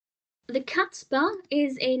The Catspaw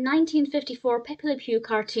is a 1954 Pepe Le Pew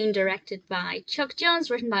cartoon directed by Chuck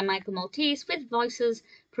Jones, written by Michael Maltese, with voices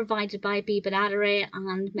provided by Biba Adere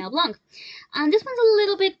and Mel Blanc. And this one's a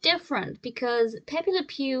little bit different because Pepe Le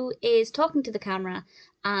Pew is talking to the camera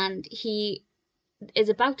and he is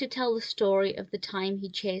about to tell the story of the time he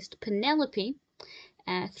chased Penelope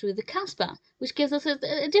through the Casbah, which gives us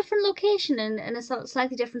a different location and a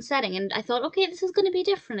slightly different setting. And I thought, okay, this is going to be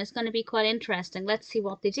different. It's going to be quite interesting. Let's see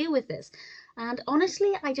what they do with this. And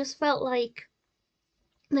honestly, I just felt like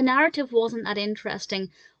the narrative wasn't that interesting.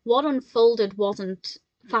 What unfolded wasn't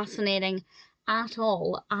fascinating at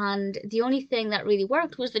all, and the only thing that really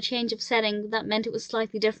worked was the change of setting. That meant it was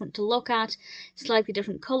slightly different to look at, slightly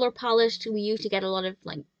different color palette. We usually get a lot of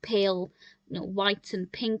like pale, whites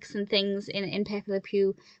and pinks and things in Pepe Le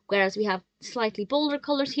Pew, whereas we have slightly bolder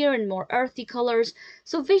colors here and more earthy colors.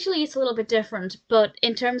 So visually it's a little bit different, but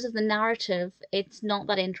in terms of the narrative, it's not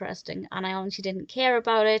that interesting, and I honestly didn't care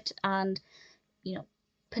about it. And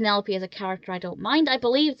Penelope as a character I don't mind. I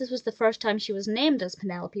believe this was the first time she was named as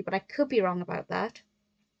Penelope, but I could be wrong about that.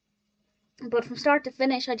 But from start to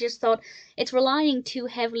finish, I just thought it's relying too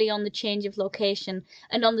heavily on the change of location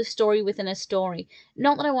and on the story within a story.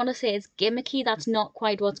 Not that I want to say it's gimmicky, that's not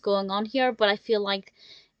quite what's going on here, but I feel like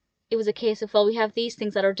it was a case of, well, we have these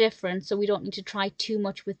things that are different, so we don't need to try too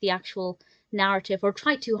much with the actual narrative or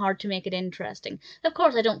try too hard to make it interesting. Of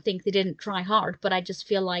course, I don't think they didn't try hard, but I just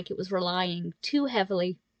feel like it was relying too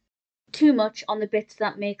heavily, too much on the bits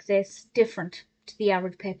that make this different to the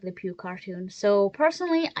average Pepe Le Pew cartoon. So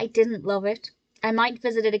personally, I didn't love it. I might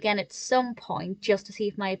visit it again at some point just to see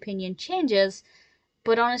if my opinion changes,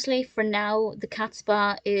 but honestly, for now, the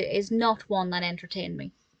Catspaw is not one that entertained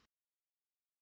me.